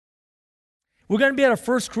We're going to be at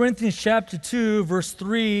 1 Corinthians chapter 2, verse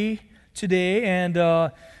 3 today. And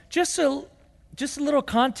just a little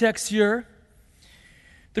context here.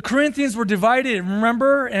 The Corinthians were divided,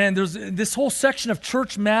 remember? And there's this whole section of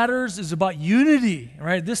church matters is about unity,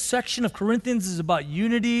 right? This section of Corinthians is about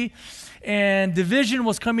unity. And division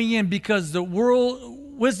was coming in because the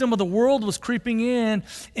wisdom of the world was creeping in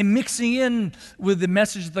and mixing in with the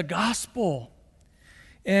message of the gospel.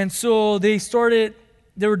 And so they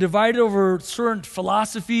were divided over certain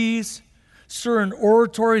philosophies, certain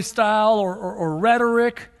oratory style or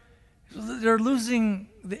rhetoric. They're losing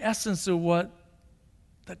the essence of what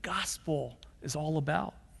the gospel is all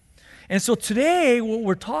about. And so today, what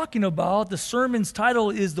we're talking about, the sermon's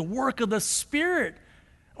title is The Work of the Spirit,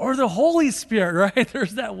 or the Holy Spirit, right?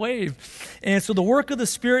 There's that wave. And so the work of the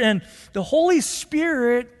Spirit, and the Holy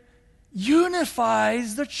Spirit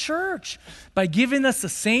unifies the church by giving us the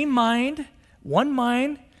same mind,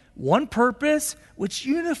 one purpose, which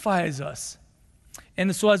unifies us.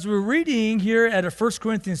 And so as we're reading here at 1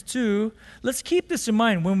 Corinthians 2, let's keep this in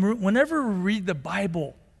mind. Whenever we read the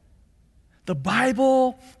Bible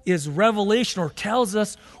is revelation or tells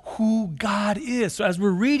us who God is. So as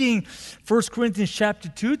we're reading 1 Corinthians chapter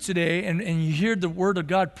 2 today, and you hear the word of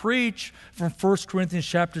God preach from 1 Corinthians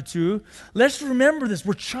chapter 2, let's remember this.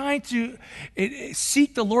 We're trying to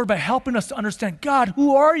seek the Lord by helping us to understand, God,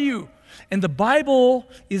 who are you? And the Bible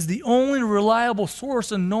is the only reliable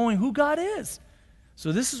source of knowing who God is.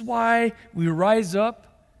 So this is why we rise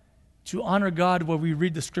up to honor God while we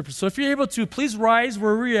read the scripture. So if you're able to, please rise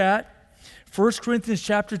where we're at. 1 Corinthians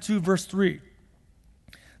chapter 2, verse 3.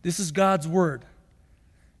 This is God's word.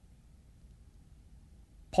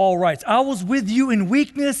 Paul writes, I was with you in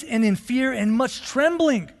weakness and in fear and much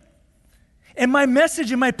trembling. And my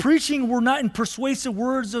message and my preaching were not in persuasive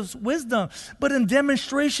words of wisdom, but in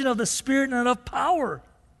demonstration of the Spirit and of power,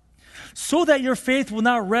 so that your faith will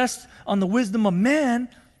not rest on the wisdom of man,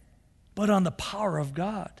 but on the power of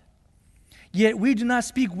God. Yet we do not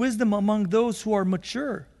speak wisdom among those who are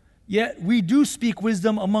mature. Yet we do speak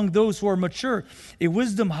wisdom among those who are mature, a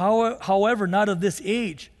wisdom, however, not of this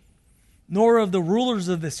age, nor of the rulers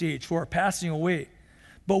of this age who are passing away.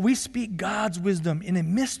 But we speak God's wisdom in a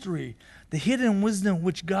mystery, the hidden wisdom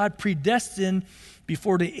which God predestined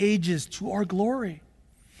before the ages to our glory.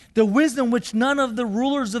 The wisdom which none of the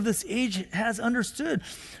rulers of this age has understood.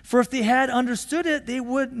 For if they had understood it, they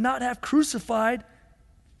would not have crucified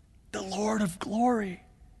the Lord of glory.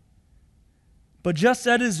 But just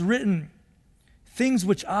as it is written, things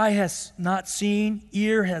which eye has not seen,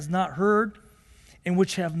 ear has not heard, and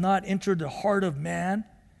which have not entered the heart of man,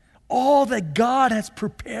 all that God has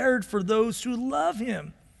prepared for those who love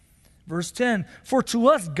him. Verse 10, for to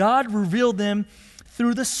us God revealed them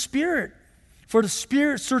through the Spirit. For the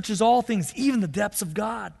Spirit searches all things, even the depths of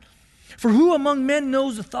God. For who among men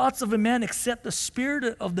knows the thoughts of a man except the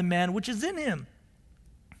spirit of the man which is in him?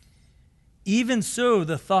 Even so,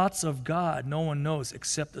 the thoughts of God no one knows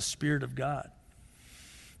except the Spirit of God.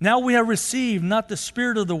 Now we have received not the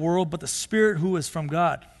spirit of the world, but the Spirit who is from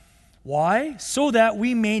God. Why? So that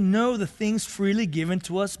we may know the things freely given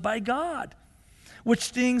to us by God, which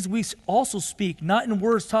things we also speak, not in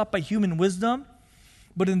words taught by human wisdom,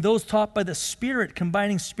 but in those taught by the Spirit,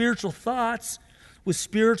 combining spiritual thoughts with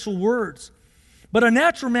spiritual words. But a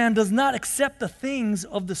natural man does not accept the things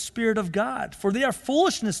of the Spirit of God, for they are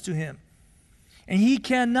foolishness to him. And he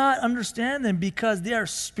cannot understand them because they are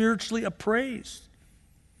spiritually appraised.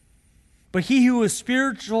 But he who is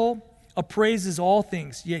spiritual appraises all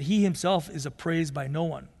things, yet he himself is appraised by no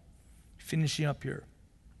one. Finishing up here.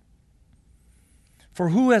 For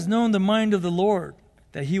who has known the mind of the Lord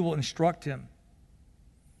that he will instruct him?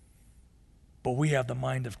 But we have the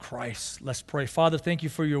mind of Christ. Let's pray. Father, thank you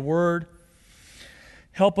for your word.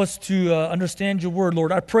 Help us to understand your word,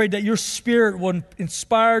 Lord. I pray that your Spirit will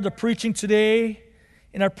inspire the preaching today,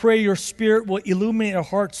 and I pray your Spirit will illuminate our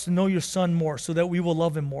hearts to know your Son more so that we will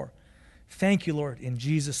love him more. Thank you, Lord. In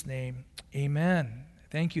Jesus' name, amen.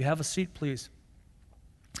 Thank you. Have a seat, please.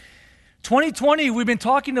 2020, we've been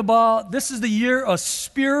talking about this is the year of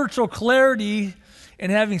spiritual clarity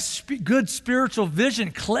and having good spiritual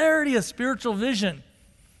vision, clarity of spiritual vision.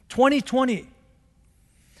 2020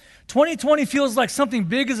 feels like something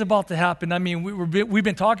big is about to happen. I mean, we've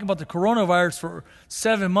been talking about the coronavirus for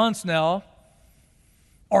 7 months now.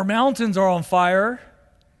 Our mountains are on fire.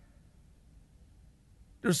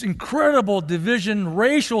 There's incredible division,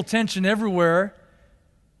 racial tension everywhere.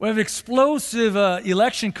 We have explosive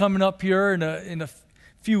election coming up here in a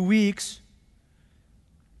few weeks.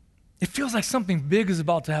 It feels like something big is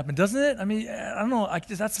about to happen, doesn't it? I mean, I don't know.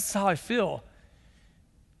 That's how I feel.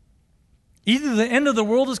 Either the end of the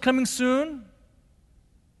world is coming soon,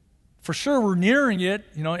 For sure, we're nearing it.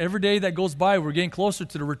 Every day that goes by, we're getting closer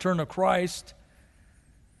to the return of Christ.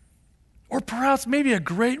 Or perhaps maybe a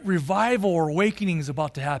great revival or awakening is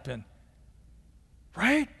about to happen.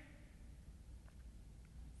 Right?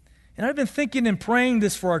 And I've been thinking and praying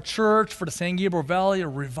this for our church, for the San Gabriel Valley, a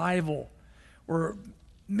revival where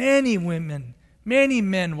many women, many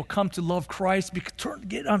men will come to love Christ,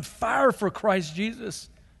 get on fire for Christ Jesus.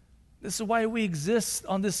 This is why we exist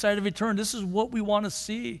on this side of eternity. This is what we want to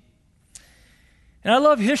see. And I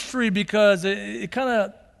love history because it kind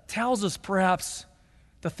of tells us perhaps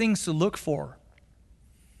the things to look for.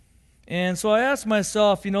 And so I asked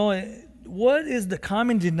myself, what is the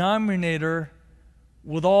common denominator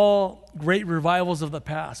with all great revivals of the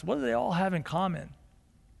past? What do they all have in common?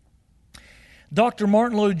 Dr.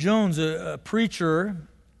 Martin Lloyd-Jones, a preacher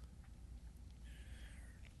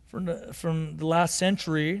from the last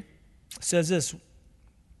century, says this: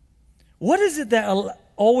 what is it that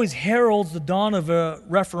always heralds the dawn of a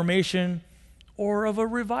reformation or of a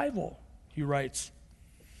revival? He writes,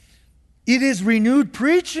 it is renewed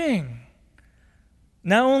preaching.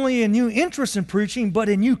 Not only a new interest in preaching, but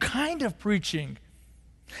a new kind of preaching.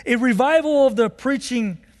 A revival of the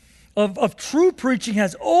preaching, of true preaching,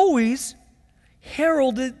 has always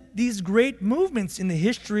heralded these great movements in the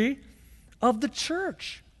history of the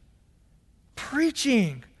church.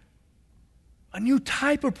 Preaching. A new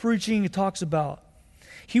type of preaching he talks about.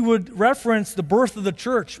 He would reference the birth of the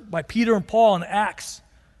church by Peter and Paul in Acts.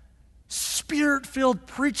 Spirit-filled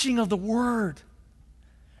preaching of the word.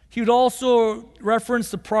 He would also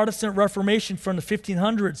reference the Protestant Reformation from the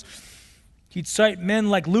 1500s. He'd cite men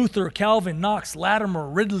like Luther, Calvin, Knox, Latimer,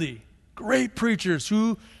 Ridley, great preachers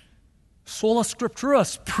who, sola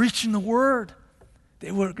scriptura, preaching the word.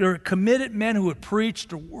 They were committed men who would preach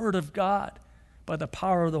the word of God by the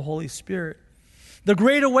power of the Holy Spirit. The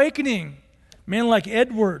Great Awakening, men like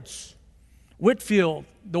Edwards, Whitefield,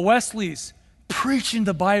 the Wesleys, preaching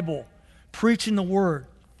the Bible, preaching the word.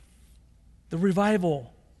 The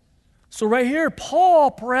revival. So right here,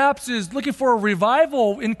 Paul perhaps is looking for a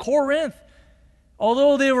revival in Corinth.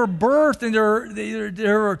 Although they were birthed and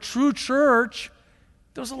they're a true church,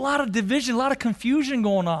 there was a lot of division, a lot of confusion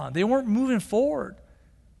going on. They weren't moving forward.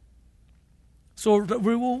 So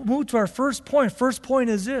we will move to our first point. First point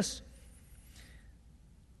is this: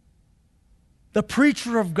 the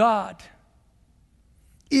preacher of God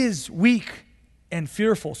is weak and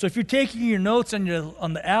fearful. So if you're taking your notes on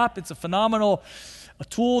the app, it's a phenomenal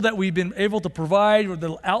tool that we've been able to provide, where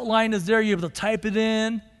the outline is there. You're able to type it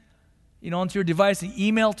in, onto your device and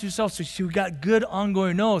email it to yourself. So you've got good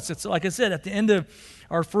ongoing notes. It's like I said, at the end of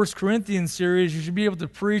our 1 Corinthians series, you should be able to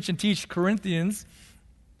preach and teach Corinthians,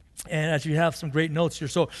 and as you have some great notes here.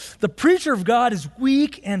 So the preacher of God is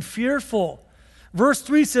weak and fearful. Verse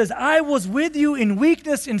 3 says, I was with you in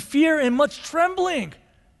weakness, in fear, and much trembling.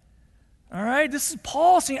 All right, this is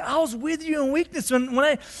Paul saying, I was with you in weakness. And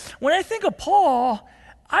when I think of Paul,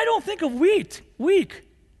 I don't think of weak.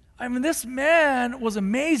 I mean, this man was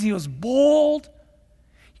amazing. He was bold.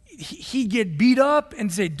 He'd get beat up and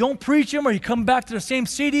say, don't preach him, or he'd come back to the same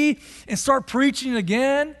city and start preaching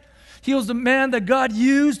again. He was the man that God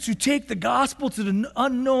used to take the gospel to the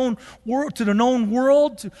unknown world, to the known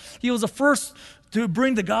world. He was the first to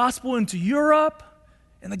bring the gospel into Europe.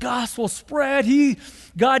 And the gospel spread.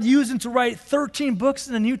 God used him to write 13 books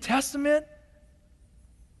in the New Testament.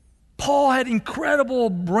 Paul had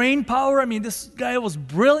incredible brain power. I mean, this guy was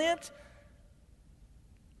brilliant.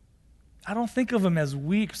 I don't think of him as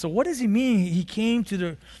weak. So what does he mean? He came to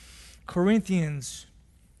the Corinthians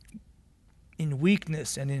in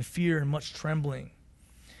weakness and in fear and much trembling.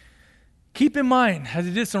 Keep in mind, as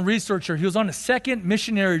he did some research here, he was on a second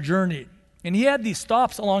missionary journey. And he had these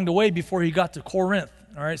stops along the way before he got to Corinth.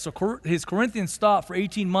 All right, so his Corinthian stop for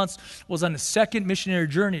 18 months was on the second missionary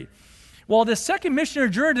journey. Well, the second missionary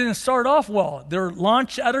journey didn't start off well. They're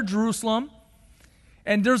launched out of Jerusalem,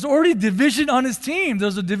 and there's already division on his team.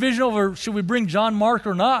 There's a division over, should we bring John Mark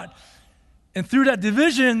or not? And through that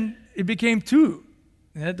division, it became two.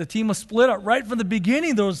 The team was split up right from the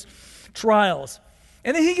beginning, those trials.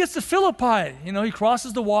 And then he gets to Philippi. He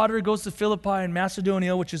crosses the water, goes to Philippi in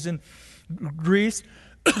Macedonia, which is in Greece.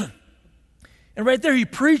 And right there he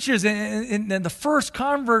preaches, and the first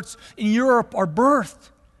converts in Europe are birthed.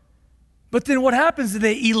 But then what happens is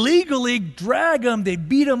they illegally drag him, they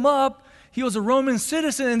beat him up. He was a Roman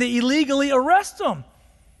citizen, and they illegally arrest him.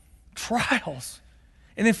 Trials.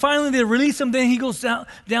 And then finally they release him. Then he goes down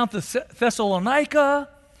to Thessalonica.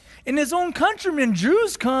 And his own countrymen,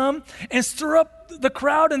 Jews, come and stir up the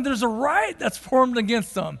crowd, and there's a riot that's formed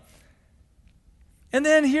against them. And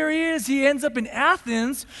then here he is. He ends up in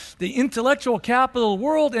Athens, the intellectual capital of the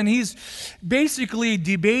world, and he's basically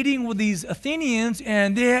debating with these Athenians,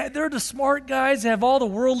 and they're the smart guys, have all the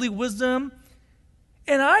worldly wisdom.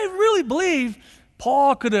 And I really believe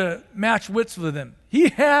Paul could have matched wits with him. He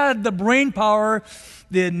had the brain power,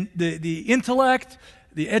 the intellect,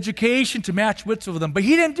 the education to match wits with them. But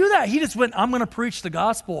he didn't do that. He just went, I'm going to preach the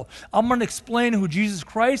gospel. I'm going to explain who Jesus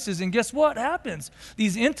Christ is. And guess what happens?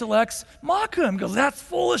 These intellects mock him. He goes, that's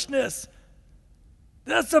foolishness.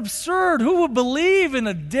 That's absurd. Who would believe in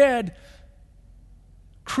a dead,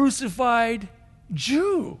 crucified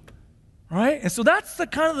Jew? Right? And so that's the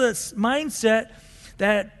kind of the mindset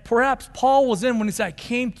that perhaps Paul was in when he said, I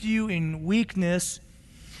came to you in weakness.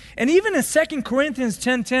 And even in 2 Corinthians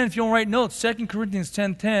 10:10, if you want to write notes, 2 Corinthians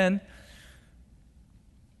 10:10,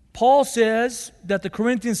 Paul says that the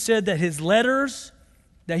Corinthians said that his letters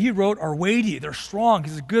that he wrote are weighty, they're strong,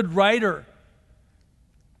 he's a good writer.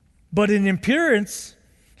 But in appearance,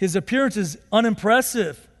 his appearance is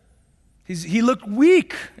unimpressive. He looked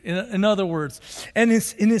weak, in other words. And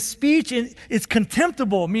in his speech, it's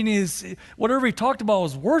contemptible, meaning whatever he talked about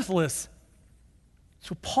was worthless.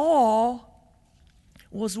 So Paul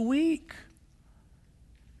was weak.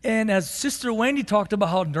 And as Sister Wendy talked about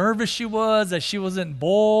how nervous she was, that she wasn't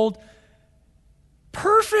bold,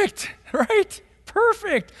 perfect, right?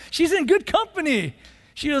 Perfect. She's in good company.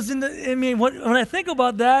 She was when I think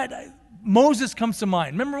about that, Moses comes to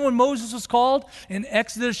mind. Remember when Moses was called in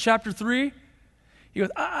Exodus chapter 3? He goes,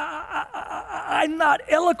 I'm not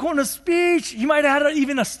eloquent of speech. He might have had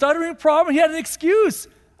even a stuttering problem. He had an excuse.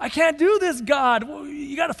 I can't do this, God. Well,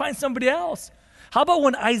 you got to find somebody else. How about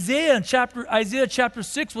when Isaiah chapter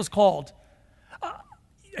 6 was called? Are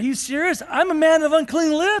you serious? I'm a man of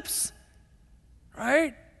unclean lips,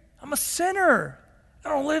 right? I'm a sinner.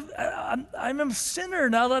 I'm a sinner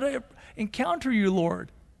now that I encounter you,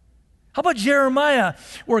 Lord. How about Jeremiah,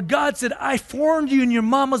 where God said, I formed you in your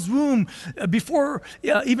mama's womb before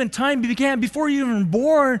even time began, before you were even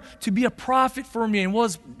born, to be a prophet for me. And what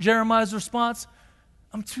was Jeremiah's response?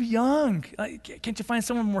 I'm too young. Can't you find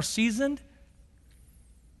someone more seasoned?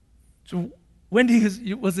 So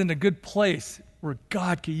Wendy was in a good place where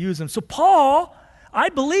God could use him. So Paul, I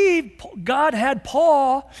believe God had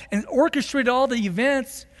Paul and orchestrated all the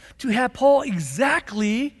events to have Paul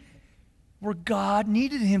exactly where God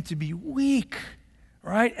needed him to be, weak.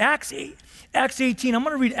 Right? Acts 18. I'm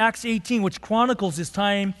going to read Acts 18, which chronicles his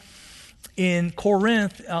time in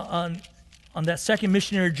Corinth on that second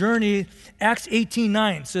missionary journey. Acts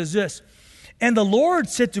 18:9 says this. And the Lord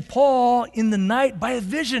said to Paul in the night by a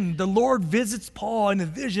vision. The Lord visits Paul in a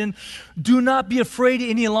vision. Do not be afraid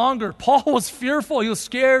any longer. Paul was fearful. He was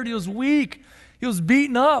scared. He was weak. He was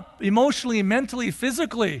beaten up emotionally, mentally,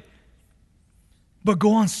 physically. But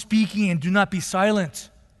go on speaking and do not be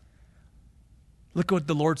silent. Look what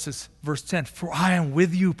the Lord says, verse 10. For I am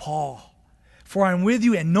with you, Paul. For I am with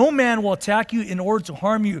you, and no man will attack you in order to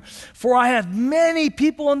harm you. For I have many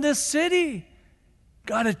people in this city.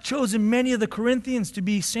 God had chosen many of the Corinthians to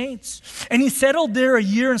be saints. And he settled there 1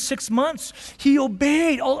 year and 6 months. He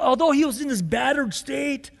obeyed, although he was in this battered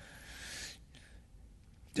state.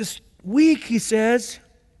 This week, he says,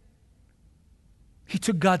 he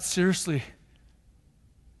took God seriously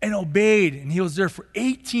and obeyed. And he was there for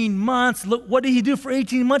 18 months. Look, what did he do for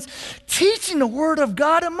 18 months? Teaching the word of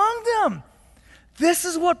God among them. This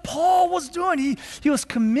is what Paul was doing. He was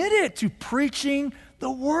committed to preaching the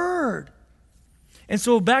word. And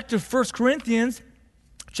so back to 1 Corinthians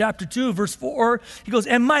chapter 2, verse 4, he goes,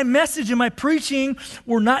 and my message and my preaching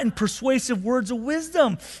were not in persuasive words of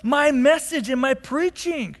wisdom. My message and my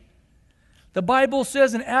preaching. The Bible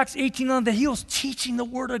says in Acts 18:9 that he was teaching the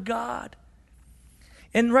word of God.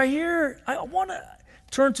 And right here, I want to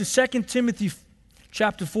turn to 2 Timothy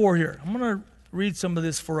chapter 4 here. I'm going to read some of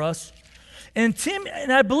this for us. And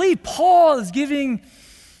I believe Paul is giving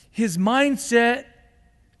his mindset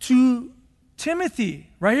to Timothy.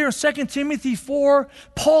 Right here in 2 Timothy 4,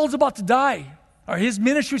 Paul's about to die. His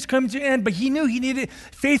ministry is coming to an end, but he knew he needed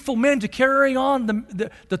faithful men to carry on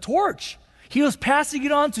the torch. He was passing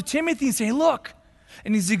it on to Timothy and saying, look,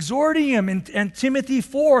 and he's exhorting him in Timothy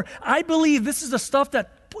 4. I believe this is the stuff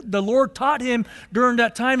that the Lord taught him during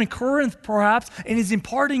that time in Corinth, perhaps, and he's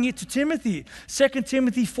imparting it to Timothy. 2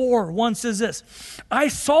 Timothy 4:1 says this, I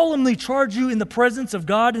solemnly charge you in the presence of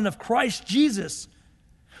God and of Christ Jesus,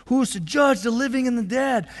 who is to judge the living and the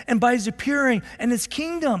dead, and by his appearing and his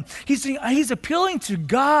kingdom. He's appealing to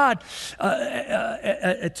God,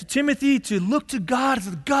 to Timothy, to look to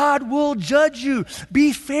God. God will judge you.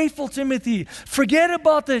 Be faithful, Timothy. Forget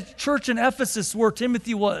about the church in Ephesus where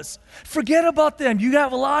Timothy was. Forget about them. You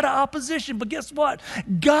have a lot of opposition, but guess what?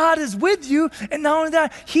 God is with you, and not only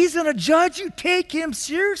that, he's going to judge you. Take him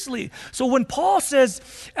seriously. So when Paul says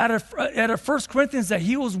out of 1 Corinthians that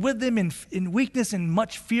he was with them in weakness and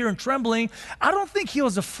much fear and trembling, I don't think he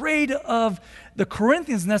was afraid of the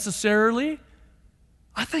Corinthians necessarily.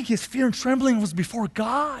 I think his fear and trembling was before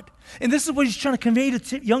God. And this is what he's trying to convey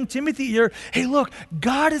to young Timothy here. Hey, look,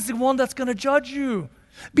 God is the one that's going to judge you.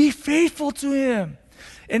 Be faithful to him.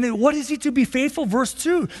 And then what is he to be faithful? Verse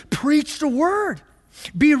 2, preach the word.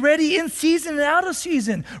 Be ready in season and out of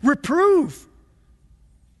season. Reprove.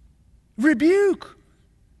 Rebuke.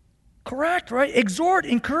 Correct, right? Exhort,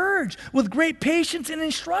 encourage with great patience and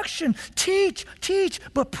instruction. Teach,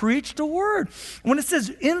 but preach the word. When it says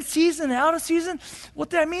in season and out of season, what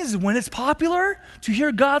that means is when it's popular to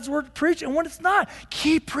hear God's word preached, and when it's not,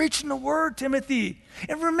 keep preaching the word, Timothy.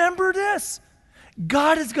 And remember this,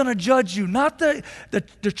 God is going to judge you, not the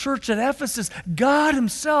church at Ephesus. God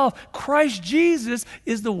himself, Christ Jesus,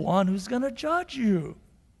 is the one who's going to judge you.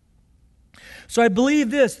 So I believe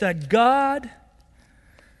this, that God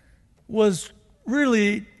was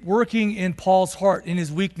really working in Paul's heart, in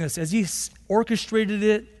his weakness, as he orchestrated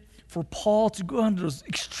it for Paul to go under those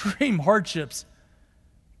extreme hardships.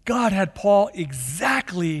 God had Paul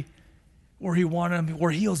exactly where he wanted him,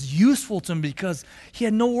 where he was useful to him, because he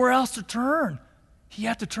had nowhere else to turn. He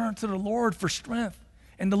had to turn to the Lord for strength.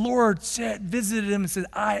 And the Lord visited him and said,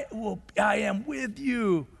 I am with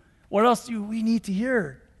you. What else do we need to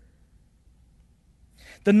hear?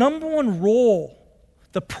 The number one role,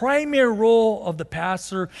 the primary role of the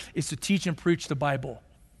pastor is to teach and preach the Bible.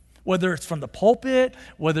 Whether it's from the pulpit,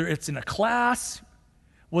 whether it's in a class,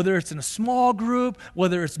 whether it's in a small group,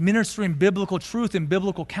 whether it's ministering biblical truth and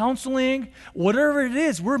biblical counseling, whatever it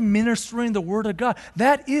is, we're ministering the Word of God.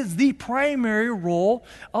 That is the primary role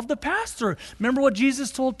of the pastor. Remember what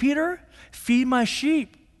Jesus told Peter? Feed my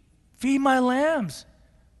sheep, feed my lambs.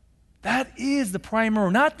 That is the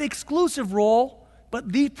primary, not the exclusive role,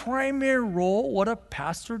 but the primary role, what a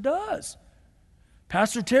pastor does.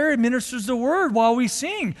 Pastor Terry ministers the word while we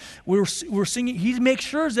sing. We're singing. He makes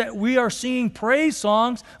sure that we are singing praise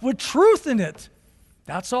songs with truth in it.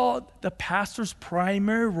 That's all. The pastor's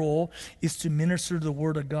primary role is to minister the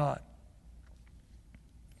word of God.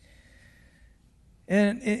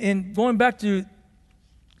 And going back to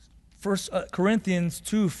 1 Corinthians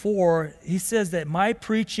 2:4, he says that my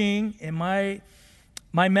preaching and my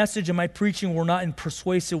message and my preaching were not in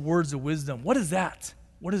persuasive words of wisdom. What is that?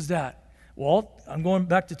 What is that? Well, I'm going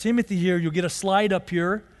back to Timothy here. You'll get a slide up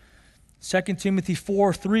here. 2 Timothy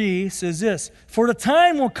 4:3 says this, for the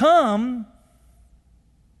time will come,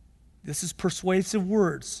 this is persuasive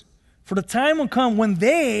words, for the time will come when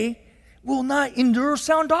they will not endure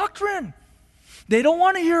sound doctrine. They don't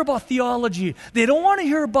want to hear about theology. They don't want to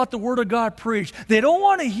hear about the Word of God preached. They don't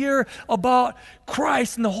want to hear about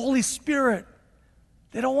Christ and the Holy Spirit.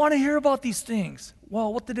 They don't want to hear about these things.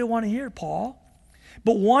 Well, what do they want to hear, Paul?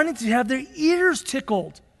 But wanting to have their ears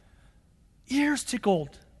tickled. Ears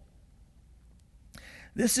tickled.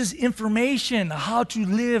 This is information, how to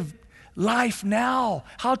live life now,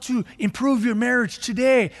 how to improve your marriage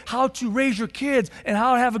today, how to raise your kids, and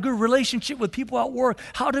how to have a good relationship with people at work,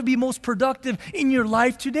 how to be most productive in your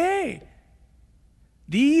life today.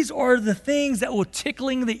 These are the things that were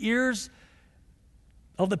tickling the ears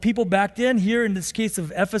of the people back then, here in this case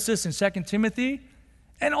of Ephesus and 2 Timothy,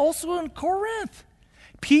 and also in Corinth.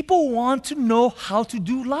 People want to know how to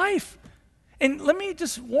do life. And let me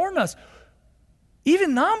just warn us,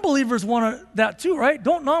 even non-believers want that too, right?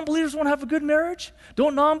 Don't non-believers want to have a good marriage?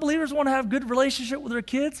 Don't non-believers want to have a good relationship with their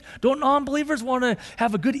kids? Don't non-believers want to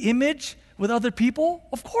have a good image with other people?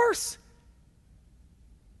 Of course.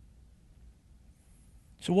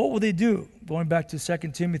 So what will they do? Going back to 2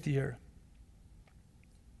 Timothy here.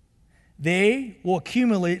 They will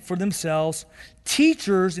accumulate for themselves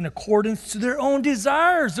teachers in accordance to their own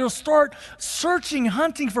desires. They'll start searching,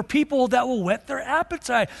 hunting for people that will whet their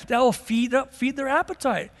appetite, that will feed their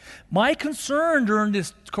appetite. My concern during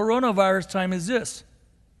this coronavirus time is this.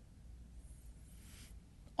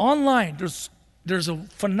 Online, there's a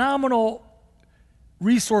phenomenal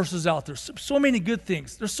resources out there. So many good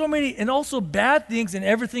things. There's so many, and also bad things, and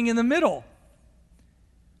everything in the middle.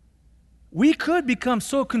 We could become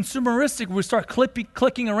so consumeristic, we start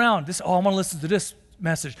clicking around. I want to listen to this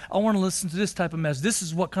message. I want to listen to this type of message. This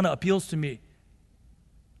is what kind of appeals to me.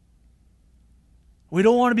 We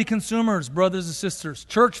don't want to be consumers, brothers and sisters.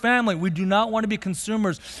 Church family, we do not want to be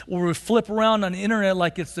consumers where we flip around on the internet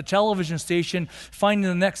like it's the television station, finding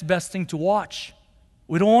the next best thing to watch.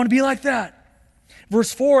 We don't want to be like that.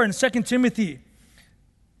 Verse 4 in 2 Timothy.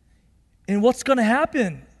 And what's going to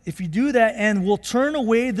happen if you do that? And will turn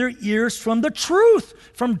away their ears from the truth,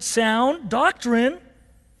 from sound doctrine,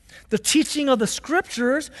 the teaching of the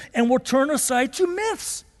Scriptures, and will turn aside to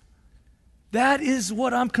myths. That is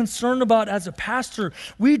what I'm concerned about as a pastor.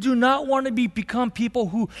 We do not want to become people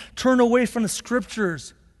who turn away from the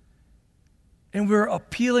Scriptures, and we're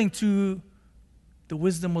appealing to the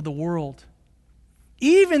wisdom of the world.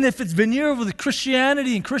 Even if it's veneered with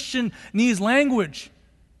Christianity and Christianese language.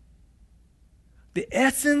 The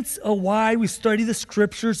essence of why we study the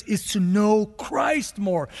Scriptures is to know Christ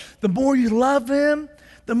more. The more you love Him,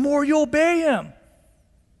 the more you obey Him.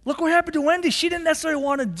 Look what happened to Wendy. She didn't necessarily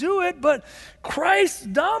want to do it, but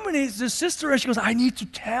Christ dominates his sister, and she goes, I need to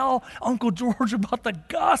tell Uncle George about the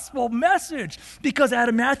gospel message. Because out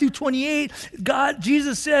of Matthew 28,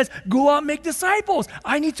 Jesus says, go out and make disciples.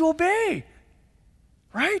 I need to obey.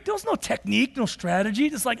 Right? There's no technique, no strategy.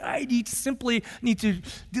 It's like I simply need to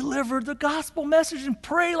deliver the gospel message and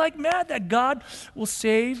pray like mad that God will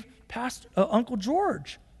save Uncle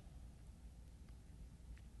George.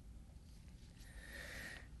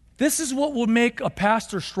 This is what will make a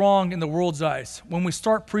pastor strong in the world's eyes when we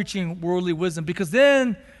start preaching worldly wisdom, because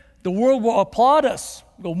then the world will applaud us.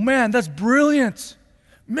 Go, man, that's brilliant.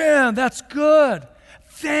 Man, that's good.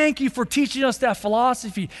 Thank you for teaching us that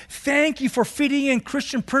philosophy. Thank you for fitting in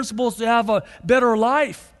Christian principles to have a better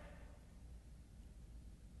life.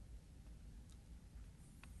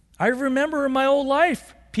 I remember in my old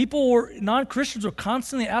life, non-Christians were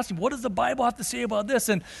constantly asking, what does the Bible have to say about this?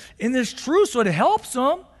 And it's true, so it helps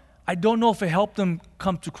them. I don't know if it helped them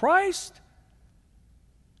come to Christ,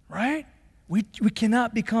 right? We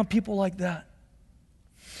cannot become people like that.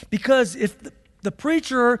 Because if the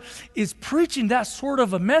preacher is preaching that sort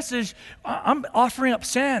of a message, I'm offering up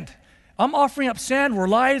sand. I'm offering up sand where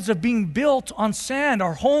lives are being built on sand.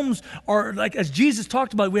 Our homes are, like as Jesus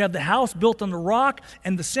talked about, we have the house built on the rock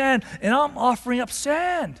and the sand, and I'm offering up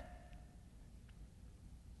sand.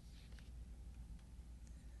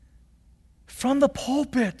 From the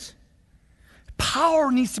pulpit.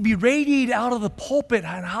 Power needs to be radiated out of the pulpit.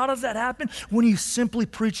 And how does that happen? When you simply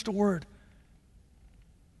preach the word.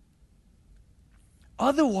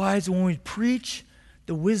 Otherwise, when we preach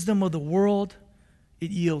the wisdom of the world, it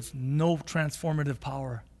yields no transformative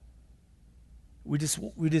power. We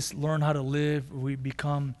just learn how to live. We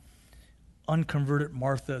become unconverted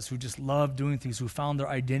Marthas who just love doing things, who found their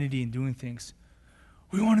identity in doing things.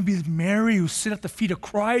 We want to be Mary who sit at the feet of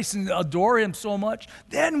Christ and adore Him so much.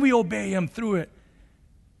 Then we obey Him through it.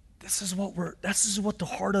 This is what the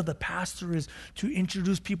heart of the pastor is, to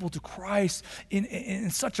introduce people to Christ in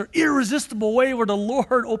such an irresistible way where the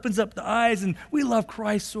Lord opens up the eyes and we love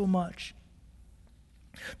Christ so much.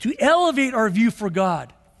 To elevate our view for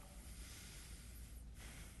God.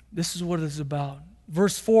 This is what it is about.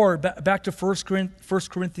 Verse 4, back to 1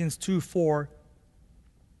 Corinthians 2:4.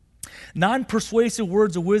 Non-persuasive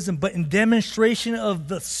words of wisdom, but in demonstration of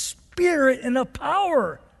the Spirit and of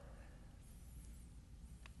power.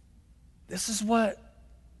 This is where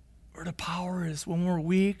the power is. When we're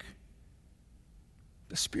weak,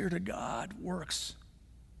 the Spirit of God works.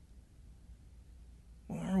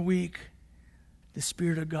 When we're weak, the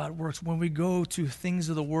Spirit of God works. When we go to things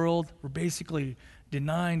of the world, we're basically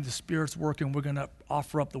denying the Spirit's work, and we're going to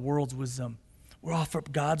offer up the world's wisdom. We'll offer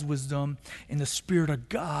up God's wisdom, and the Spirit of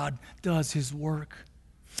God does His work.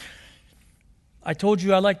 I told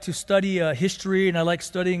you I like to study history, and I like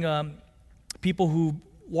studying people who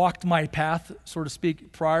walked my path, so to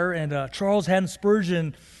speak, prior. And Charles Haddon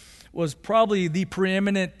Spurgeon was probably the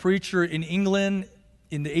preeminent preacher in England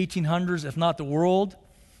in the 1800s, if not the world.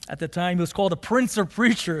 At the time, he was called the Prince of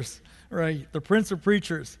Preachers, right? The Prince of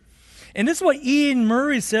Preachers. And this is what Ian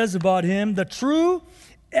Murray says about him. The true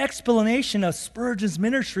explanation of Spurgeon's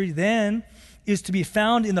ministry then is to be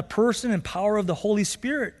found in the person and power of the Holy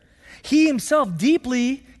Spirit. He himself,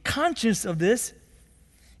 deeply conscious of this,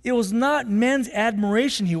 it was not men's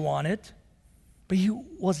admiration he wanted, but he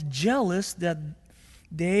was jealous that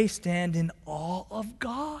they stand in awe of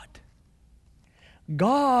God.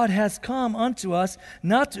 God has come unto us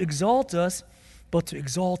not to exalt us, but to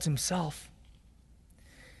exalt Himself.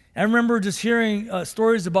 I remember just hearing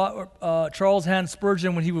stories about Charles Haddon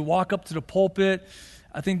Spurgeon when he would walk up to the pulpit.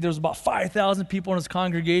 I think there was about 5,000 people in his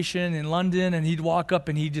congregation in London, and he'd walk up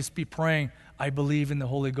and he'd just be praying, I believe in the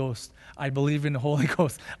Holy Ghost. I believe in the Holy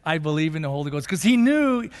Ghost. I believe in the Holy Ghost. Because he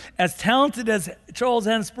knew, as talented as Charles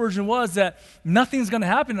Haddon Spurgeon was, that nothing's going to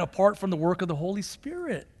happen apart from the work of the Holy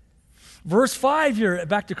Spirit. Verse 5 here,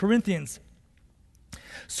 back to Corinthians.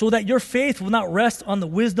 So that your faith will not rest on the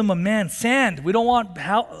wisdom of man. Sand. We don't want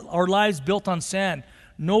our lives built on sand.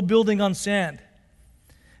 No building on sand.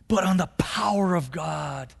 But on the power of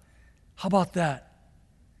God. How about that?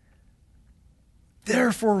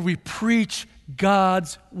 Therefore, we preach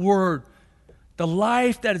God's word. The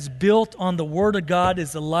life that is built on the word of God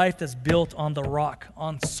is the life that's built on the rock,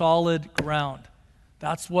 on solid ground.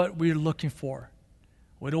 That's what we're looking for.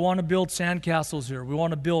 We don't want to build sandcastles here. We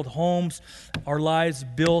want to build homes, our lives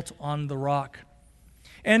built on the rock.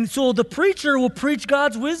 And so the preacher will preach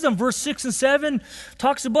God's wisdom. Verse 6 and 7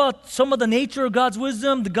 talks about some of the nature of God's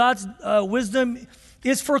wisdom. God's wisdom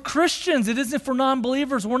is for Christians. It isn't for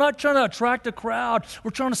non-believers. We're not trying to attract a crowd.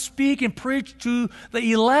 We're trying to speak and preach to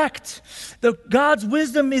the elect. God's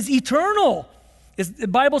wisdom is eternal. The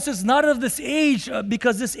Bible says not of this age,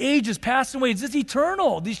 because this age is passing away. It's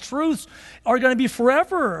eternal. These truths are going to be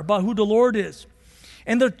forever about who the Lord is.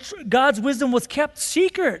 And God's wisdom was kept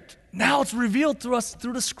secret. Now it's revealed to us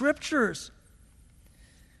through the Scriptures.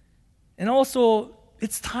 And also,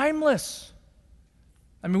 it's timeless.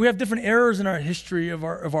 I mean, we have different eras in our history of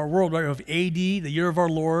our world, right? We have AD, the year of our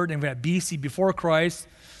Lord, and we have BC, before Christ.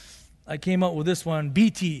 I came up with this one,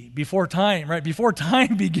 BT, before time, right? Before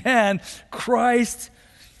time began, Christ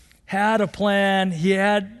had a plan. He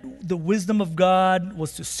had the wisdom of God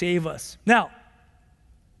was to save us. Now,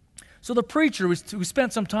 so the preacher, we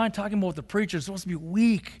spent some time talking about the preacher is supposed to be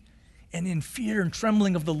weak and in fear and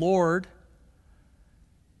trembling of the Lord.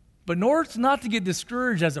 But in order not to get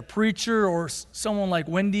discouraged as a preacher or someone like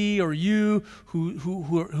Wendy or you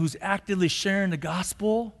who's actively sharing the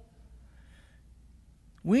gospel,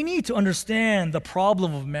 we need to understand the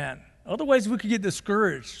problem of man. Otherwise, we could get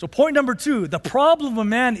discouraged. So point number 2, the problem of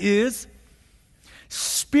man is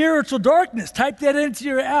spiritual darkness. Type that into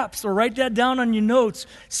your apps or write that down on your notes.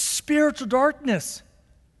 Spiritual darkness.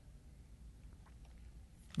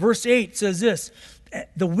 Verse 8 says this,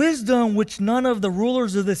 the wisdom which none of the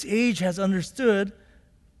rulers of this age has understood,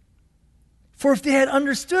 for if they had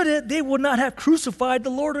understood it, they would not have crucified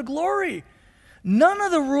the Lord of glory. None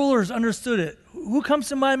of the rulers understood it. Who comes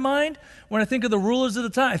to my mind when I think of the rulers of the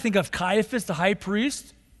time? I think of Caiaphas, the high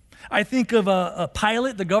priest. I think of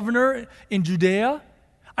Pilate, the governor in Judea.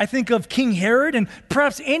 I think of King Herod, and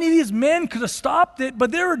perhaps any of these men could have stopped it,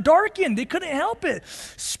 but they were darkened. They couldn't help it.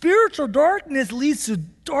 Spiritual darkness leads to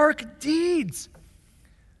dark deeds.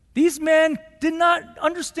 These men did not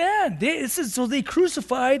understand. So they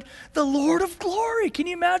crucified the Lord of glory. Can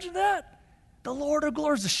you imagine that? The Lord of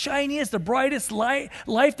glory is the shiniest, the brightest life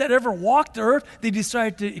that ever walked the earth. They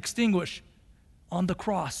decided to extinguish on the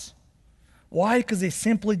cross. Why? Because they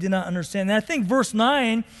simply did not understand. And I think verse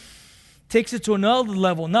 9 takes it to another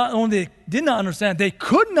level. Not only they did not understand, they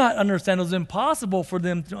could not understand. It was impossible for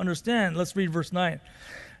them to understand. Let's read verse 9.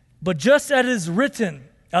 But just as it is written,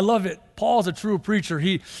 I love it. Paul's a true preacher.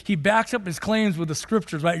 He backs up his claims with the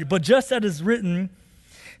scriptures, right? But just as it is written,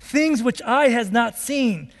 things which eye has not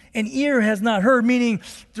seen and ear has not heard, meaning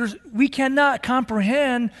we cannot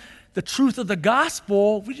comprehend the truth of the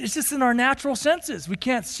gospel. It's just in our natural senses. We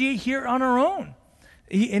can't see it here on our own.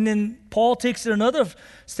 And then Paul takes it another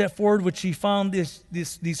step forward, which he found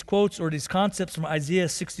these quotes or these concepts from Isaiah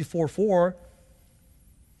 64:4,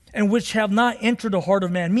 and which have not entered the heart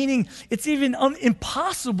of man, meaning it's even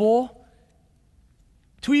impossible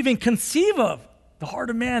to even conceive of the heart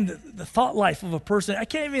of man, the thought life of a person. I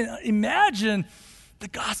can't even imagine the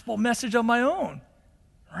gospel message on my own,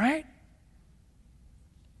 right?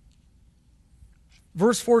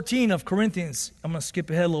 Verse 14 of Corinthians, I'm going to skip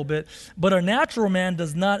ahead a little bit. But our natural man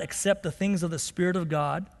does not accept the things of the Spirit of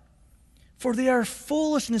God, for they are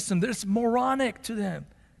foolishness to them. It's moronic to them.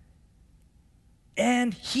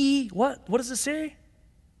 And he, what does it say?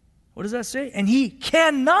 What does that say? And he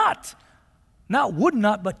cannot, not would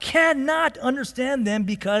not, but cannot understand them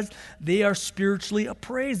because they are spiritually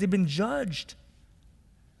appraised. They've been judged.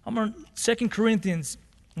 I'm going to 2 Corinthians,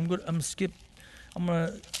 I'm going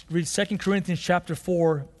to read 2 Corinthians chapter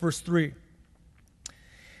 4, verse 3.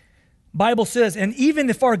 Bible says, and even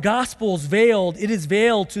if our gospel is veiled, it is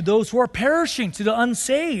veiled to those who are perishing, to the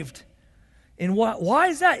unsaved. And why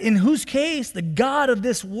is that? In whose case the God of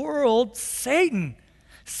this world, Satan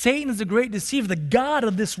is the great deceiver. The God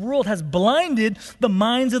of this world has blinded the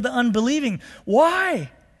minds of the unbelieving.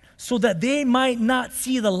 Why? So that they might not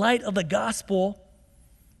see the light of the gospel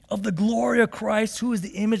of the glory of Christ, who is the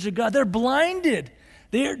image of God. They're blinded.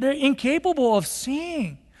 They're incapable of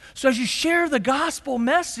seeing. So as you share the gospel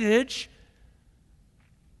message,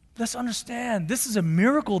 let's understand this is a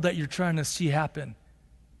miracle that you're trying to see happen.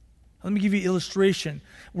 Let me give you an illustration.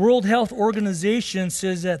 World Health Organization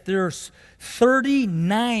says that there's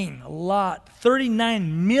 39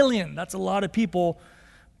 million, that's a lot of people,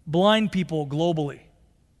 blind people globally.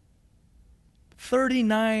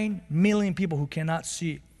 39 million people who cannot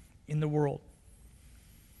see in the world.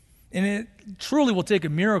 And it truly will take a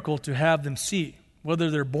miracle to have them see. Whether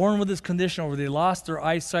they're born with this condition or they lost their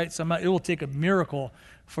eyesight somehow, it will take a miracle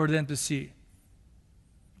for them to see.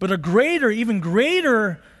 But a greater, even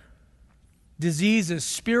greater disease is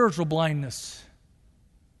spiritual blindness.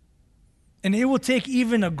 And it will take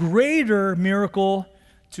even a greater miracle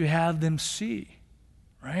to have them see,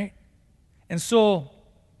 right? And so,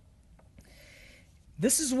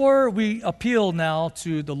 this is where we appeal now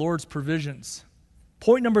to the Lord's provisions.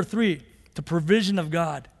 Point number 3, the provision of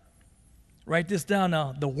God. Write this down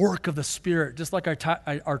now, the work of the Spirit. Just like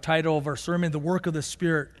our title of our sermon, the work of the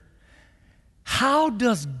Spirit. How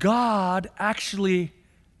does God actually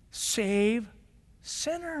save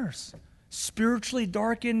sinners, spiritually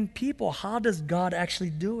darkened people? How does God actually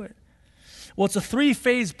do it? Well, it's a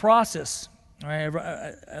 3-phase process. All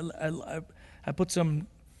right, I put some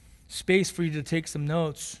space for you to take some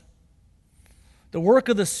notes. The work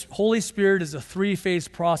of the Holy Spirit is a 3-phase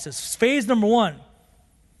process. Phase number 1,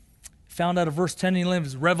 found out of verse 10 and 11,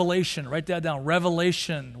 is revelation. Write that down,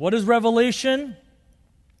 revelation. What is revelation?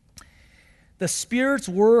 The Spirit's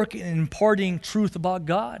work in imparting truth about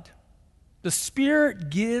God. The Spirit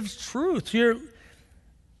gives truth here.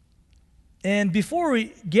 And before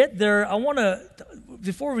we get there,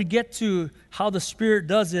 before we get to how the Spirit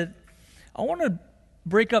does it, I want to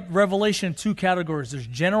break up revelation in 2 categories. There's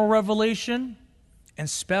general revelation and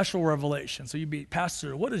special revelation. So you'd be,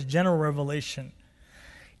 Pastor, what is general revelation?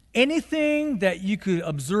 Anything that you could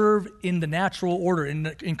observe in the natural order,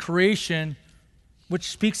 in creation, which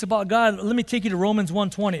speaks about God. Let me take you to Romans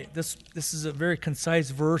 1:20. This is a very concise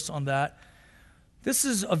verse on that. This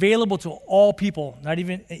is available to all people, not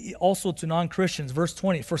even also to non-Christians. Verse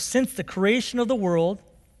 20, for since the creation of the world,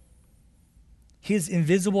 his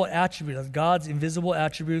invisible attributes, God's invisible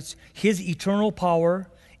attributes, his eternal power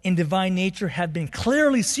and divine nature have been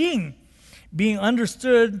clearly seen, being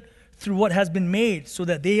understood through what has been made, so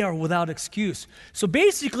that they are without excuse. So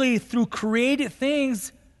basically, through created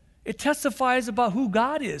things, it testifies about who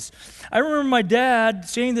God is. I remember my dad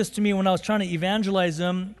saying this to me when I was trying to evangelize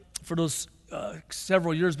him for those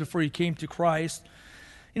several years before he came to Christ.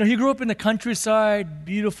 You know, he grew up in the countryside,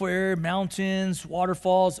 beautiful area, mountains,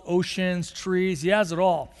 waterfalls, oceans, trees. He has it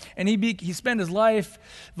all. And he spent his life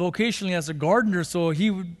vocationally as a gardener, so he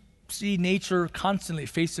would see nature constantly,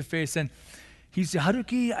 face to face. And he said,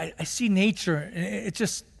 Haruki, I see nature, and it's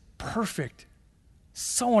just perfect.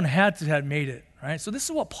 Someone had to have made it, right? So this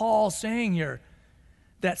is what Paul's saying here,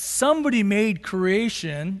 that somebody made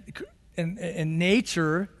creation and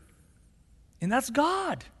nature, and that's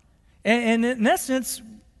God. And in essence,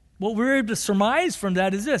 what we're able to surmise from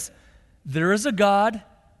that is this: there is a God,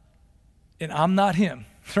 and I'm not him,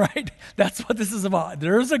 right? That's what this is about.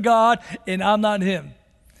 There is a God, and I'm not him.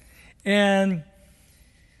 And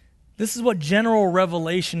this is what general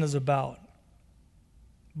revelation is about.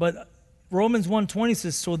 But Romans 1:20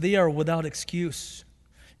 says, so they are without excuse.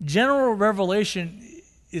 General revelation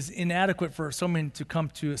is inadequate for someone to come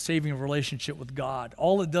to a saving relationship with God.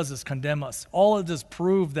 All it does is condemn us. All it does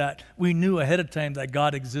prove that we knew ahead of time that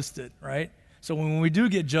God existed, right? So when we do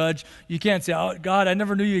get judged, you can't say, oh, God, I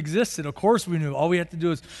never knew you existed. Of course we knew. All we have to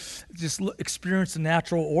do is just experience the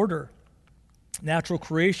natural order, natural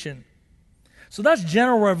creation. So that's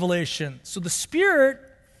general revelation. So the Spirit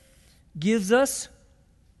gives us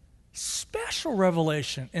special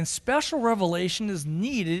revelation, and special revelation is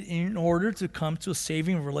needed in order to come to a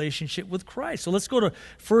saving relationship with Christ. So let's go to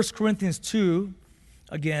 1 Corinthians 2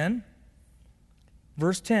 again,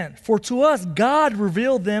 verse 10. For to us God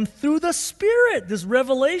revealed them through the Spirit, this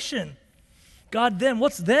revelation. God them,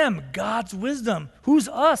 what's them? God's wisdom. Who's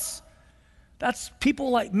us? That's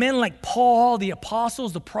people like men like Paul, the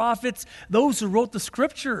apostles, the prophets, those who wrote the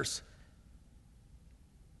scriptures.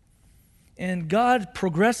 And God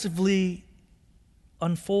progressively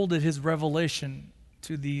unfolded his revelation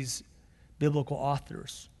to these biblical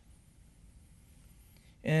authors.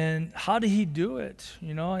 And how did he do it?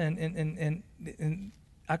 You know, and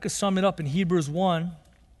I could sum it up in Hebrews 1.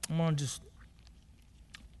 I'm going to just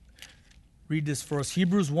read this for us.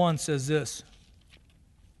 Hebrews 1 says this: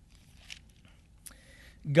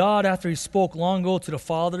 God, after he spoke long ago to the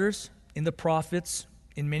fathers in the prophets,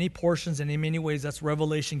 in many portions and in many ways. That's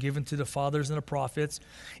revelation given to the fathers and the prophets.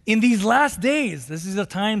 In these last days, this is a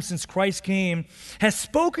time since Christ came, has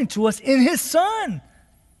spoken to us in his Son,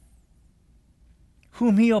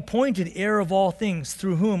 whom he appointed heir of all things,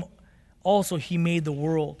 through whom also he made the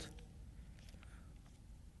world.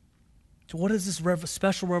 So what is this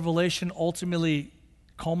special revelation ultimately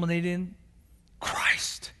culminate in?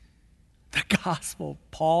 Christ, the gospel.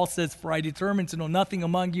 Paul says, for I determined to know nothing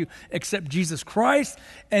among you except Jesus Christ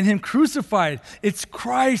and him crucified. It's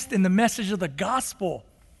Christ and the message of the gospel.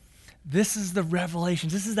 This is the revelation.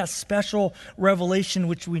 This is that special revelation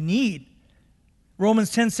which we need.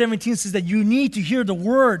 Romans 10:17 says that you need to hear the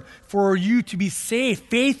word for you to be saved.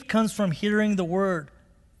 Faith comes from hearing the word.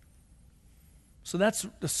 So that's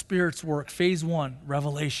the Spirit's work. Phase 1,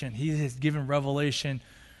 revelation. He has given revelation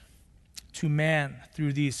to man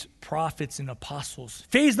through these prophets and apostles.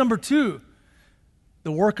 Phase number 2,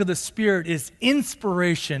 the work of the Spirit, is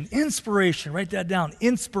inspiration. Inspiration, write that down,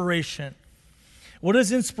 inspiration. What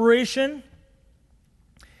is inspiration?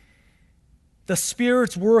 The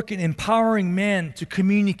Spirit's work in empowering men to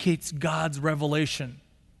communicate God's revelation.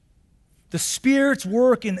 The Spirit's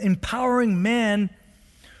work in empowering men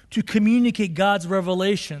to communicate God's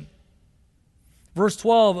revelation. Verse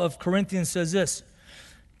 12 of Corinthians says this,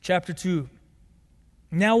 chapter 2.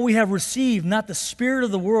 Now we have received not the spirit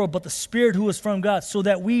of the world, but the Spirit who is from God, so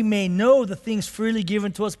that we may know the things freely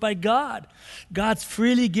given to us by God. God's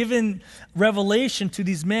freely given revelation to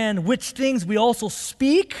these men, which things we also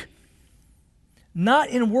speak, not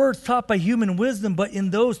in words taught by human wisdom, but in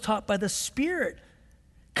those taught by the Spirit,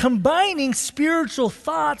 combining spiritual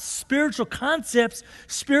thoughts, spiritual concepts,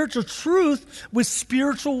 spiritual truth with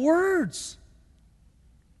spiritual words.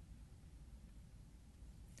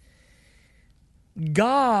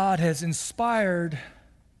 God has inspired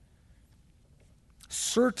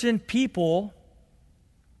certain people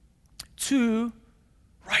to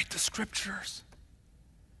write the Scriptures.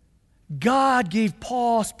 God gave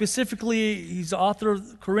Paul, specifically, he's the author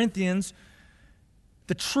of Corinthians,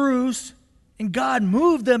 the truths, and God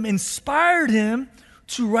moved them, inspired him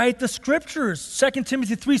to write the Scriptures. 2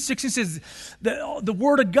 Timothy 3:16 says the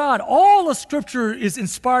Word of God, all the Scripture is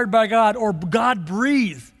inspired by God, or God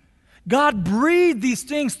breathed. God breathed these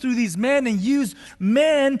things through these men and used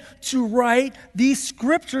men to write these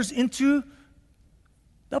Scriptures into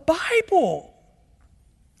the Bible.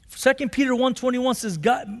 2 Peter 1:21 says,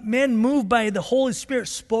 men moved by the Holy Spirit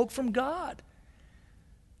spoke from God.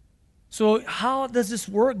 So how does this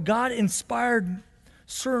work? God inspired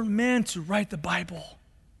certain men to write the Bible,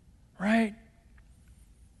 right?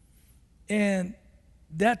 And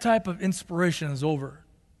that type of inspiration is over,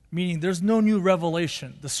 meaning there's no new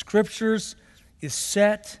revelation. The Scriptures is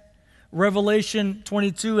set. Revelation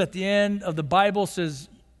 22 at the end of the Bible says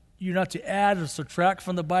you're not to add or subtract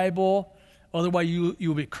from the Bible, otherwise you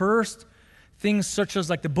will be cursed. Things such as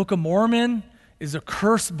like the Book of Mormon is a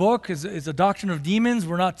cursed book, is a doctrine of demons.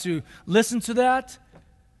 We're not to listen to that.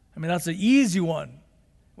 I mean, that's an easy one.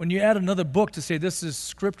 When you add another book to say this is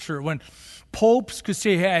Scripture, when popes could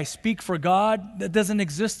say, hey, I speak for God, that doesn't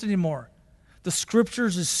exist anymore. The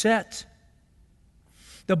Scriptures is set.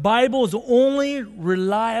 The Bible is the only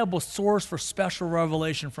reliable source for special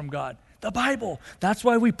revelation from God. The Bible. That's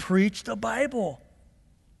why we preach the Bible.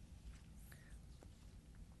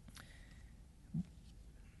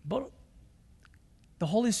 But the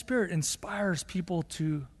Holy Spirit inspires people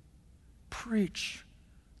to preach,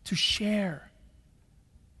 to share.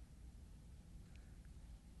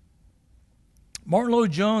 Martin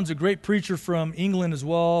Lloyd-Jones, a great preacher from England as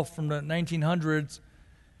well, from the 1900s,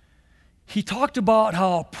 he talked about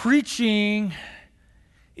how preaching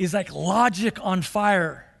is like logic on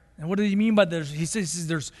fire. And what did he mean by this? He says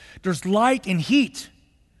there's light and heat.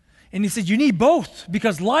 And he said you need both,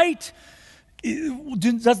 because light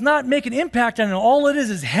does not make an impact on it. All it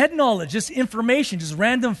is head knowledge, just information, just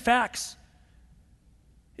random facts.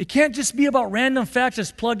 It can't just be about random facts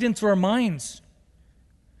just plugged into our minds.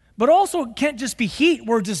 But also it can't just be heat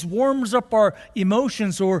where it just warms up our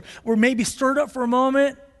emotions, or we're maybe stirred up for a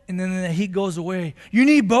moment and then the heat goes away. You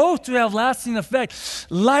need both to have lasting effect.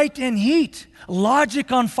 Light and heat,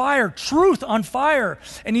 logic on fire, truth on fire.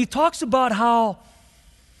 And he talks about how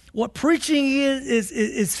what preaching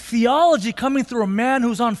is theology coming through a man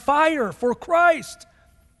who's on fire for Christ.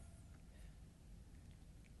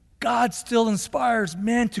 God still inspires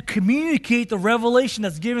men to communicate the revelation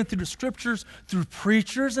that's given through the Scriptures, through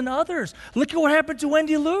preachers and others. Look at what happened to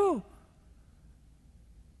Wendy Lou.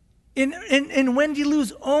 In Wendy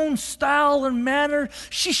Lou's own style and manner,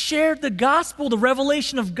 she shared the gospel, the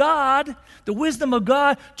revelation of God, the wisdom of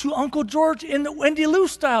God to Uncle George in the Wendy Lou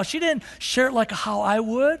style. She didn't share it like how I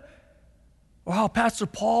would or how Pastor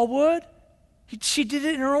Paul would. She did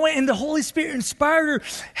it in her own way, and the Holy Spirit inspired her,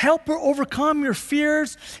 helped her overcome your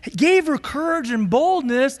fears, gave her courage and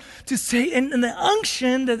boldness to say, and the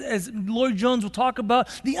unction, that as Lloyd Jones will talk about,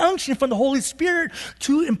 the unction from the Holy Spirit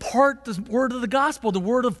to impart the word of the gospel, the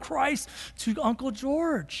word of Christ to Uncle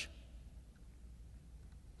George.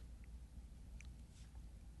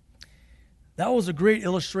 That was a great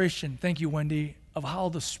illustration, thank you, Wendy, of how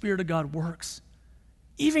the Spirit of God works.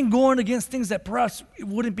 Even going against things that perhaps it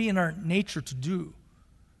wouldn't be in our nature to do.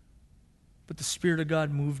 But the Spirit of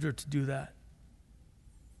God moved her to do that.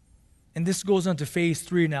 And this goes on to phase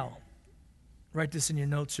 3 now. Write this in your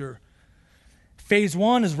notes here. Phase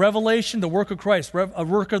 1 is revelation, the work of Christ, a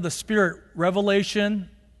work of the Spirit, revelation,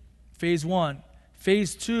 phase 1.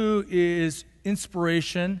 Phase 2 is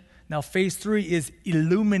inspiration. Now phase 3 is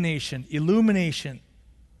illumination. Illumination.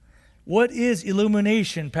 What is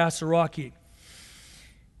illumination, Pastor Rocky?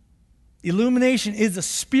 Illumination is the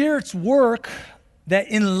Spirit's work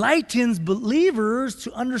that enlightens believers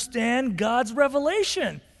to understand God's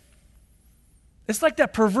revelation. It's like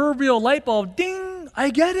that proverbial light bulb, ding,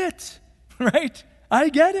 I get it, right? I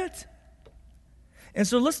get it. And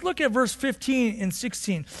so let's look at verse 15 and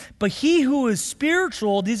 16. But he who is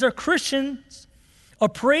spiritual, these are Christians,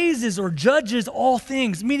 appraises or judges all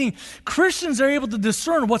things, meaning Christians are able to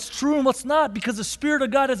discern what's true and what's not because the Spirit of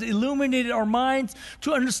God has illuminated our minds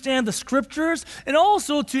to understand the Scriptures and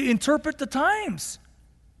also to interpret the times.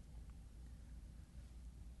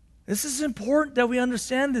 This is important that we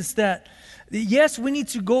understand this, that yes, we need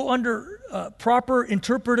to go under proper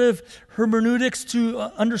interpretive hermeneutics to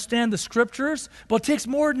understand the Scriptures, but it takes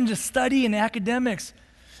more than just study and academics.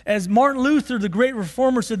 As Martin Luther, the great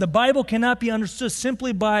reformer, said, the Bible cannot be understood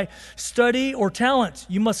simply by study or talent.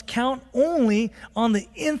 You must count only on the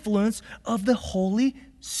influence of the Holy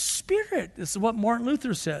Spirit. This is what Martin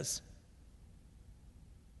Luther says.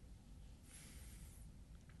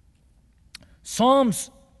 Psalms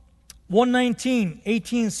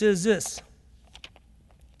 119:18 says this.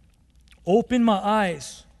 Open my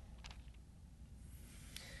eyes.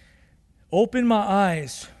 Open my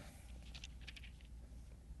eyes,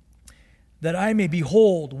 that I may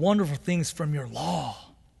behold wonderful things from your law,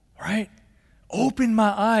 right? Open my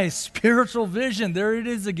eyes, spiritual vision. There it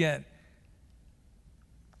is again.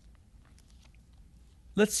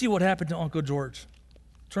 Let's see what happened to Uncle George.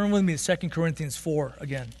 Turn with me to 2 Corinthians 4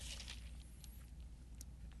 again.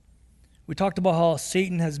 We talked about how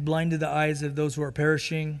Satan has blinded the eyes of those who are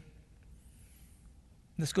perishing.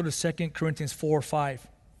 Let's go to 2 Corinthians 4:5.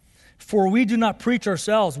 For we do not preach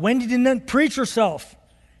ourselves. Wendy didn't preach herself.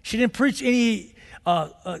 She didn't preach any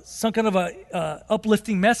some kind of a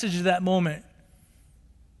uplifting message at that moment.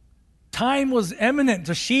 Time was imminent.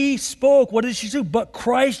 So she spoke. What did she do? But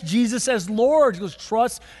Christ Jesus as Lord. She goes,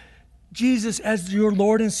 trust Jesus as your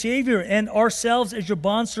Lord and Savior, and ourselves as your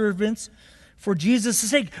bondservants for Jesus'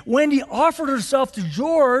 sake. Wendy offered herself to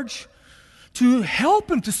George to help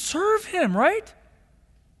him, to serve him, right?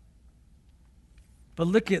 But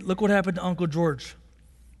look what happened to Uncle George.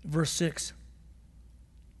 Verse 6.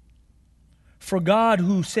 For God,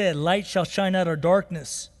 who said, light shall shine out of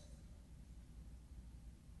darkness,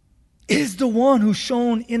 is the one who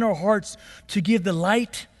shone in our hearts to give the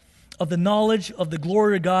light of the knowledge of the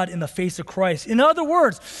glory of God in the face of Christ. In other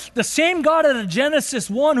words, the same God at Genesis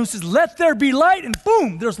 1 who says, let there be light, and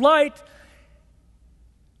boom, there's light,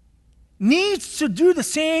 needs to do the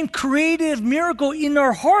same creative miracle in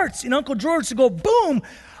our hearts. In Uncle George to go, boom,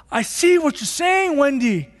 I see what you're saying,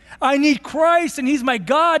 Wendy. I need Christ, and He's my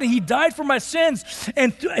God, and He died for my sins.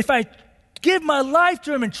 And if I give my life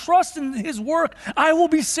to Him and trust in His work, I will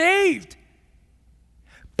be saved.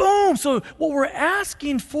 Boom. So what we're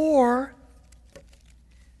asking for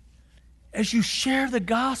as you share the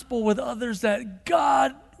gospel with others, that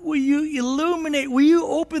God, will you illuminate, will you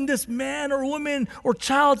open this man or woman or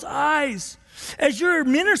child's eyes as you're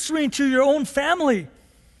ministering to your own family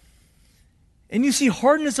and you see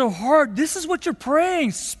hardness of heart? This is what you're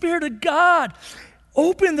praying. Spirit of God,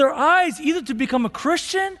 open their eyes either to become a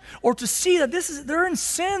Christian or to see that they're in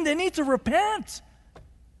sin. They need to repent.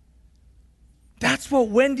 That's what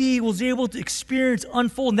Wendy was able to experience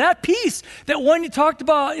unfold. And that peace that Wendy talked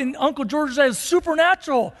about in Uncle George's eyes is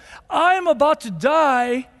supernatural. I am about to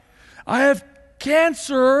die. I have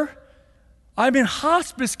cancer. I'm in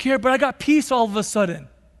hospice care, but I got peace all of a sudden.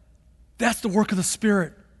 That's the work of the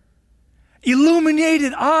Spirit.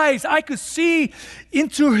 illuminated eyes. I could see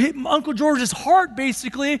into Uncle George's heart,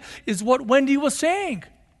 basically, is what Wendy was saying.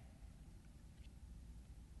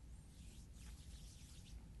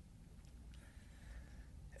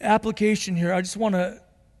 Application here. I just want to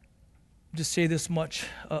just say this much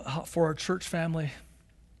for our church family.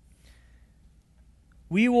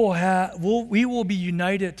 We will be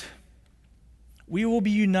united. We will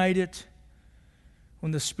be united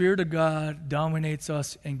when the Spirit of God dominates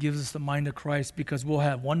us and gives us the mind of Christ, because we'll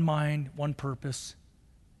have one mind, one purpose.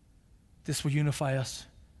 This will unify us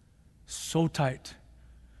so tight.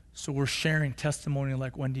 So we're sharing testimony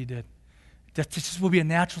like Wendy did. That just will be a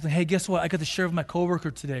natural thing. Hey, guess what? I got to share with my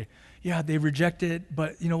coworker today. Yeah, they rejected,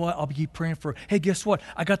 but you know what? I'll keep praying for her. Hey, guess what?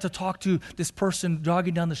 I got to talk to this person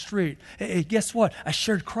jogging down the street. Hey, guess what? I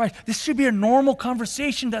shared Christ. This should be a normal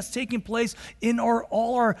conversation that's taking place in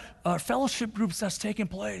all our fellowship groups that's taking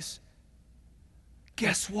place.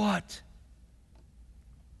 Guess what?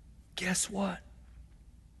 Guess what?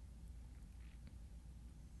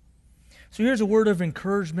 So here's a word of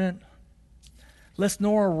encouragement. Let's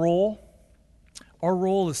know our role. Our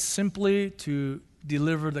role is simply to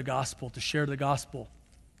deliver the gospel, to share the gospel.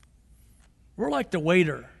 We're like the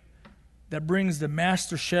waiter that brings the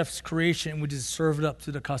master chef's creation, which is served up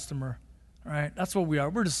to the customer. Right? That's what we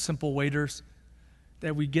are. We're just simple waiters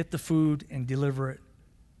that we get the food and deliver it.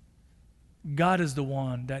 God is the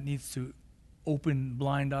one that needs to open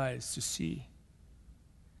blind eyes to see.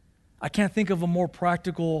 I can't think of a more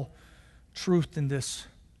practical truth than this.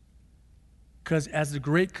 Because as the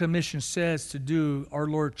Great Commission says to do, our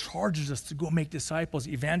Lord charges us to go make disciples.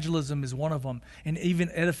 Evangelism is one of them. And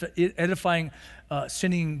even edifying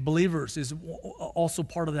sinning believers is also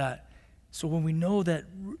part of that. So when we know that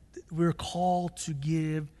we're called to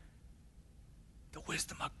give the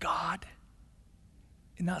wisdom of God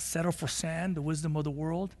and not settle for sand, the wisdom of the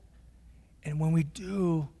world, and when we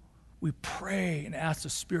do, we pray and ask the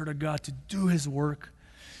Spirit of God to do His work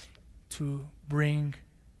to bring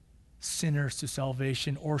sinners to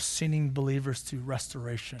salvation or sinning believers to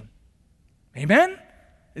restoration. Amen?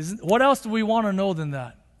 What else do we want to know than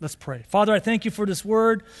that? Let's pray. Father, I thank you for this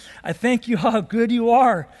word. I thank you how good you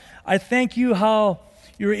are. I thank you how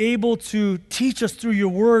you're able to teach us through your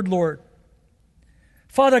word, Lord.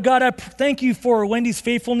 Father God, I thank you for Wendy's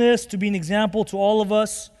faithfulness to be an example to all of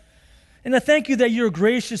us. And I thank you that you're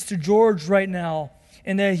gracious to George right now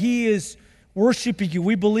and that he is worshiping you.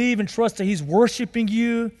 We believe and trust that he's worshiping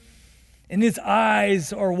you. And his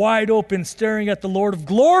eyes are wide open, staring at the Lord of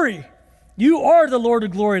glory. You are the Lord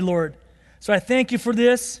of glory, Lord. So I thank you for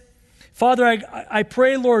this. Father, I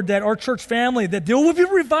pray, Lord, that our church family, that there will be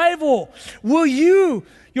revival. Will you,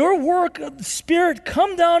 your work of the Spirit,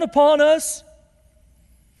 come down upon us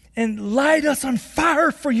and light us on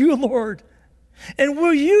fire for you, Lord. And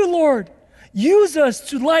will you, Lord, use us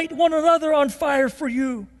to light one another on fire for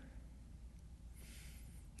you.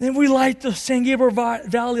 Then we light the San Gabriel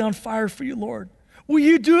Valley on fire for you, Lord. Will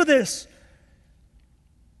you do this?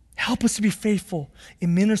 Help us to be faithful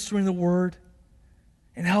in ministering the word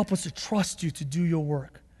and help us to trust you to do your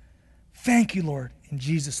work. Thank you, Lord. In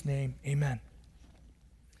Jesus' name, amen.